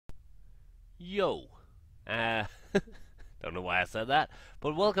Yo! Uh, don't know why I said that,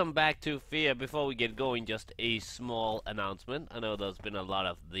 but welcome back to F.E.A.R. Before we get going, just a small announcement. I know there's been a lot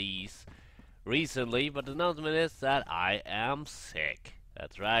of these recently, but the announcement is that I am sick.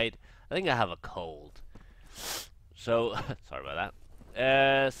 That's right. I think I have a cold. So, sorry about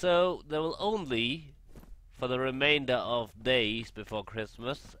that. So there will only, for the remainder of days before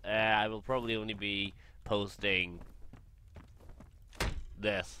Christmas, I will probably only be posting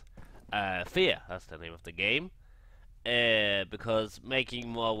this. F.E.A.R. That's the name of the game. Because making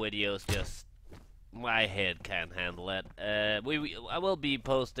more videos just my head can't handle it. I will be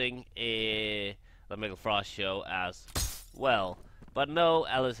posting the Mikkel Frost show as well, but no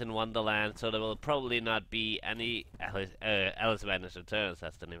Alice in Wonderland, so there will probably not be any Alice Madness Returns.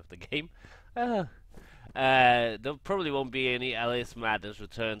 That's the name of the game. There probably won't be any Alice Madness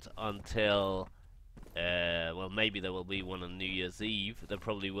Returns until. Well, maybe there will be one on New Year's Eve. There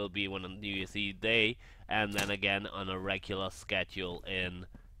probably will be one on New Year's Eve day, and then again on a regular schedule in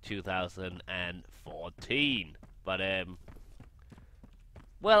 2014. But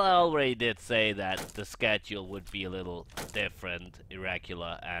well, I already did say that the schedule would be a little different,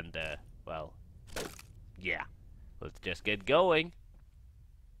 irregular, and well, yeah. Let's just get going.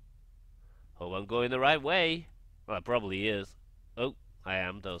 Hope I'm going the right way. Well, it probably is. Oh, I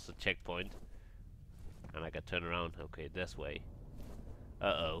am. That was a checkpoint. And I can turn around. Okay, this way.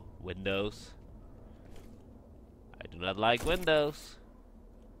 Uh-oh. Windows. I do not like Windows.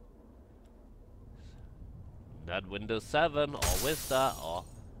 Not Windows 7 or Vista or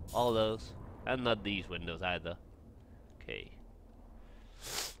all those. And not these windows either. Okay.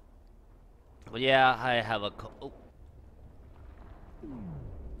 Well, yeah, I have a... Oh.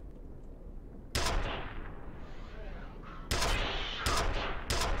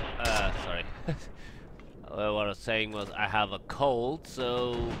 Sorry. What I was saying was I have a cold,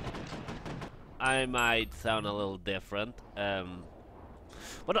 so I might sound a little different.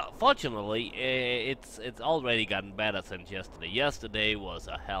 But fortunately, it's already gotten better since yesterday. Yesterday was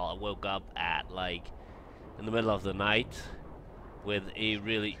a hell. I woke up at like in the middle of the night with a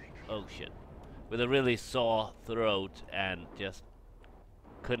really with a really sore throat and just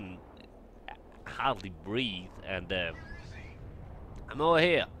couldn't hardly breathe. And I'm over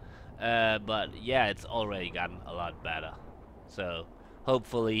here. But yeah, it's already gotten a lot better. So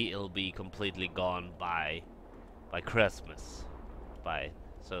hopefully it'll be completely gone by Christmas,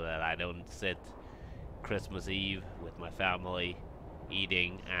 so that I don't sit Christmas Eve with my family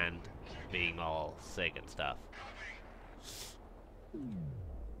eating and being all sick and stuff. Is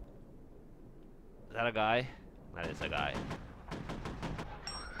that a guy? That is a guy.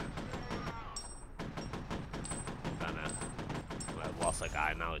 Well, it was a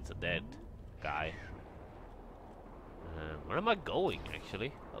guy, now it's a dead guy. Where am I going,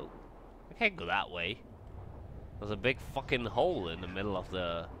 actually? Oh, I can't go that way. There's a big fucking hole in the middle of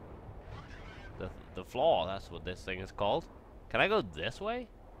the floor. That's what this thing is called. Can I go this way?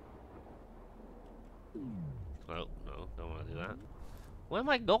 Oh, no, don't want to do that. Where am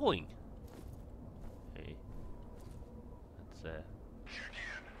I going? Okay. Let's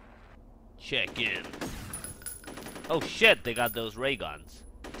check in. Oh shit, they got those ray guns.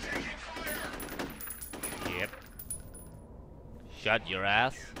 Yep. Shut your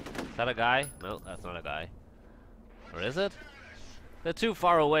ass. Is that a guy? No, that's not a guy. Or is it? They're too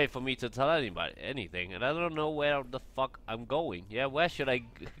far away for me to tell anybody anything, and I don't know where the fuck I'm going. Yeah, where should I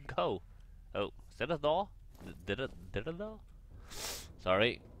go? Oh, is that a door? Did a door?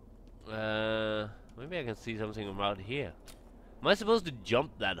 Sorry. Maybe I can see something around here. Am I supposed to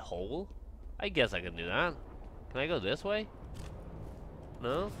jump that hole? I guess I can do that. Can I go this way?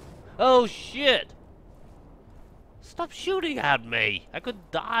 No? Oh shit! Stop shooting at me! I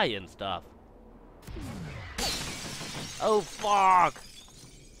could die and stuff. Oh fuck!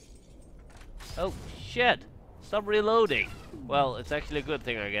 Oh shit! Stop reloading! Well, it's actually a good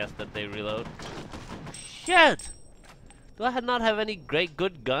thing, I guess, that they reload. Shit! Do I not have any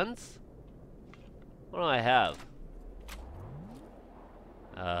good guns? What do I have?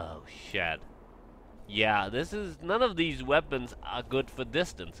 Oh shit. Yeah, none of these weapons are good for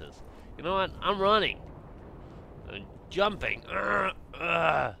distances. You know what? I'm running. I'm jumping. Oh.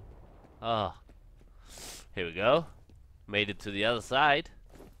 Here we go. Made it to the other side.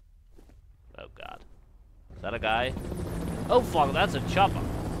 Oh god. Is that a guy? Oh fuck, that's a chopper.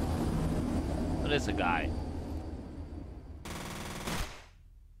 That is a guy.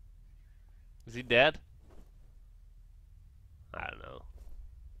 Is he dead? I don't know.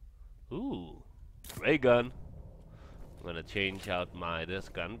 Ooh. Ray gun. I'm gonna change out this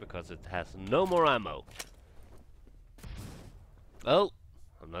gun because it has no more ammo. Oh,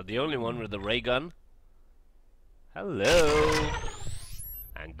 I'm not the only one with the ray gun. Hello.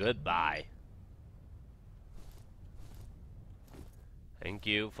 And goodbye. Thank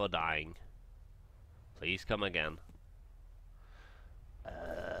you for dying. Please come again.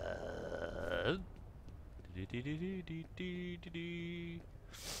 I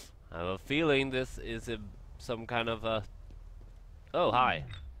have a feeling this is some kind of a... Oh, hi.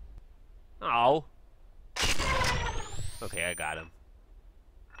 Oh. Okay, I got him.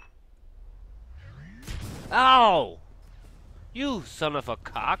 Ow! You son of a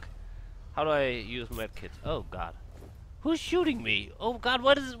cock! How do I use medkits? Oh god. Who's shooting me? Oh god,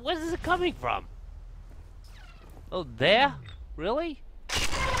 where is it coming from? Oh, there? Really?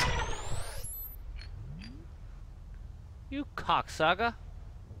 You cocksucker.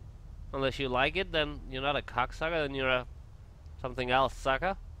 Unless you like it, then you're not a cocksucker, then you're a something else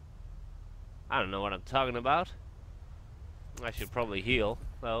sucker. I don't know what I'm talking about. I should probably heal,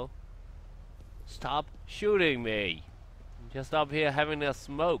 though. Stop shooting me! I'm just up here having a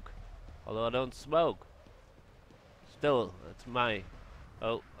smoke. Although I don't smoke. Still, it's my...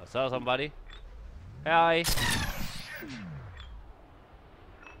 Oh, I saw somebody. Hi!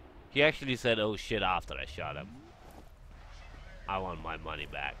 He actually said, oh shit, after I shot him. I want my money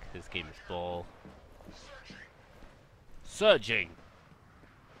back. This game is bull. Searching!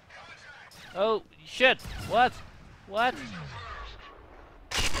 Oh, shit! What? What?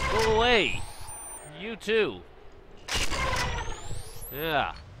 Go away! You too!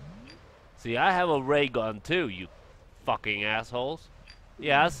 Yeah. See, I have a ray gun too, you fucking assholes.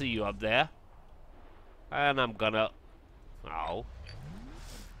 Yeah, I see you up there. And I'm gonna... Oh.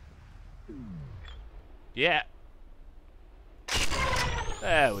 Yeah.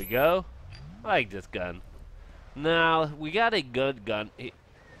 There we go. I like this gun. Now, we got a good gun.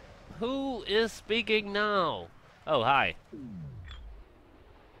 Who is speaking now? Oh, hi.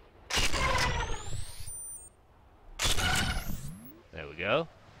 There we go.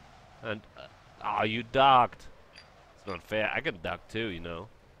 And, oh, you ducked. It's not fair. I can duck too, you know.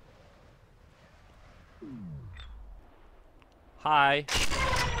 Hi.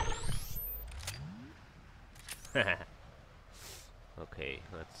 Okay,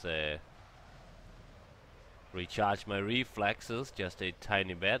 let's recharge my reflexes just a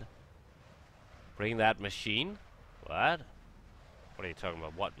tiny bit. Bring that machine. What? What are you talking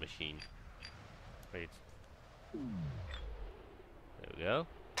about? What machine? Wait. There we go.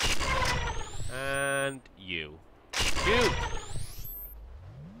 And you. Shoot!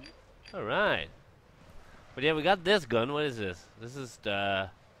 Alright. But yeah, we got this gun. What is this? This is the...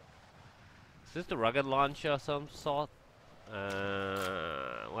 Is this the rocket launcher of some sort?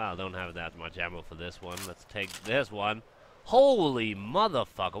 Well, I don't have that much ammo for this one. Let's take this one. Holy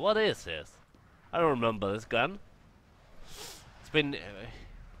motherfucker, what is this? I don't remember this gun. It's been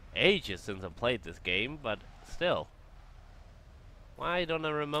ages since I played this game, but still. Why don't I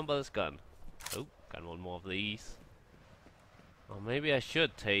remember this gun? Oh, got one more of these. Or maybe I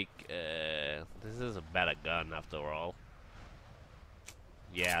should take... this is a better gun after all.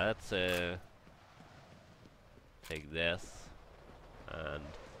 Yeah, let's take this. And...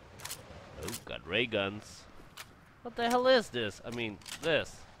 Oh, got ray guns. What the hell is this? I mean,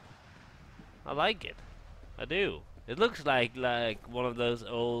 this. I like it. I do. It looks like one of those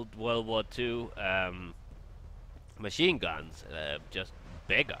old World War II machine guns, just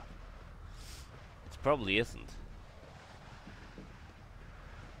bigger. It probably isn't.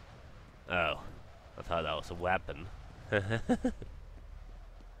 Oh, I thought that was a weapon.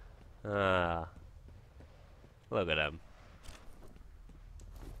 Ah, look at them.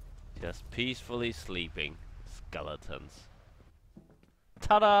 Just peacefully sleeping. Skeletons.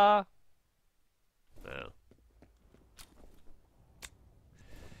 Ta-da! No.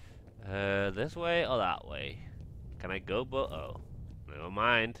 This way or that way? Can I go oh, never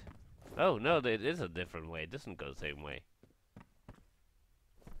mind. Oh, no, it is a different way. It doesn't go the same way.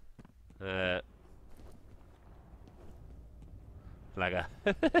 Like a...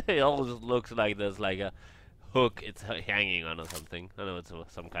 It almost looks like there's like a hook it's hanging on or something. I know it's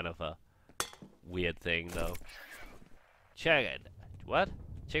some kind of a weird thing, though. Check it. What?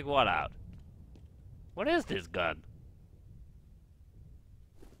 Check what out? What is this gun?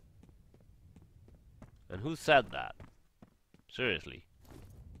 And who said that? Seriously.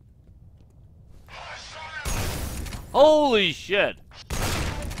 Holy shit!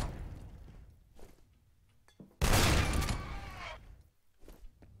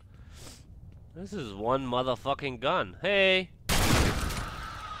 This is one motherfucking gun. Hey!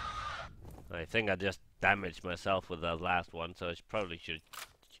 I think I just damaged myself with the last one, so I probably should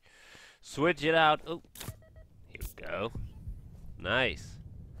switch it out. Oh, here we go. Nice.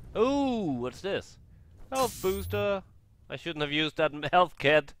 Ooh, what's this? Health booster. I shouldn't have used that health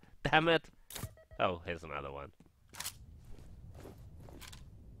kit. Damn it. Oh, here's another one.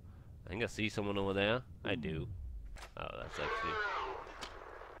 I think I see someone over there. I do. Oh, that's actually...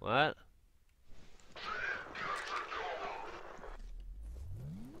 What?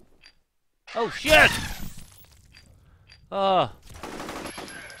 Oh, shit! Oh.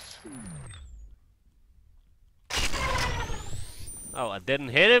 Oh, I didn't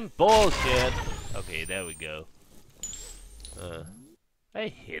hit him? Bullshit! Okay, there we go. I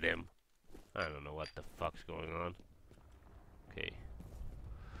hit him. I don't know what the fuck's going on. Okay.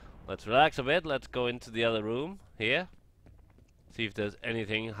 Let's relax a bit. Let's go into the other room. Here. See if there's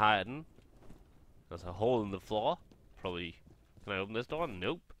anything hiding. There's a hole in the floor. Probably... Can I open this door?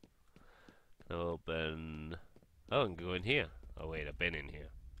 Nope. Can I open... Oh, I can go in here. Oh wait, I've been in here.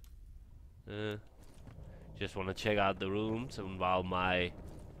 Just want to check out the rooms, and while my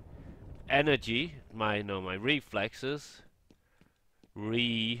energy, my reflexes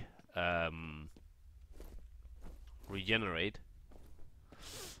regenerate.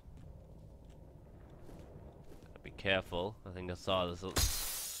 Be careful. I think I saw this. Oh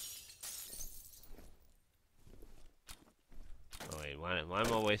wait, why am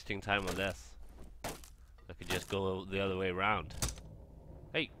I wasting time on this? I could just go the other way around.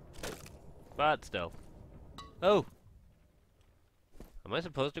 Hey, but still. Oh, am I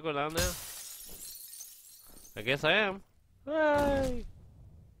supposed to go down there? I guess I am. Hey.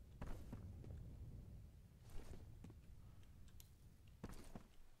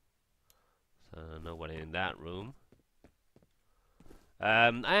 So nobody in that room. I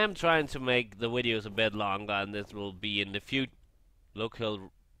am trying to make the videos a bit longer, and this will be in the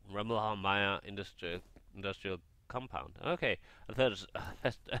local Maya industrial compound. Okay, at first I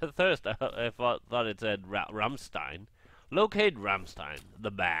thought it said Rammstein. Locate Rammstein,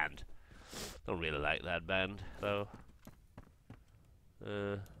 the band. Don't really like that band, though.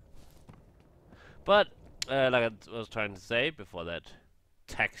 But like I was trying to say before that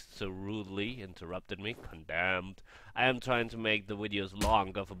text so rudely interrupted me, condemned. I am trying to make the videos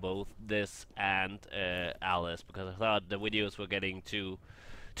longer for both this and Alice, because I thought the videos were getting too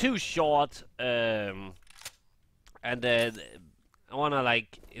short. And then I wanna,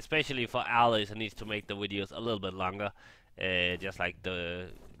 like, especially for Alice, I need to make the videos a little bit longer. Just like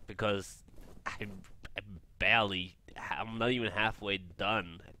because I'm not even halfway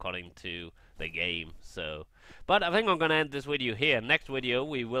done according to the game. So, but I think I'm gonna end this video here. Next video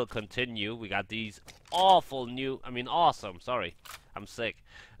we will continue. We got these awesome. Sorry, I'm sick.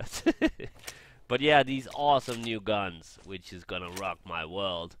 But yeah, these awesome new guns, which is gonna rock my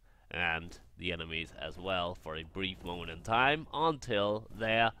world and the enemies as well for a brief moment in time until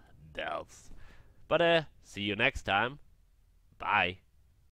their deaths. But see you next time. Bye.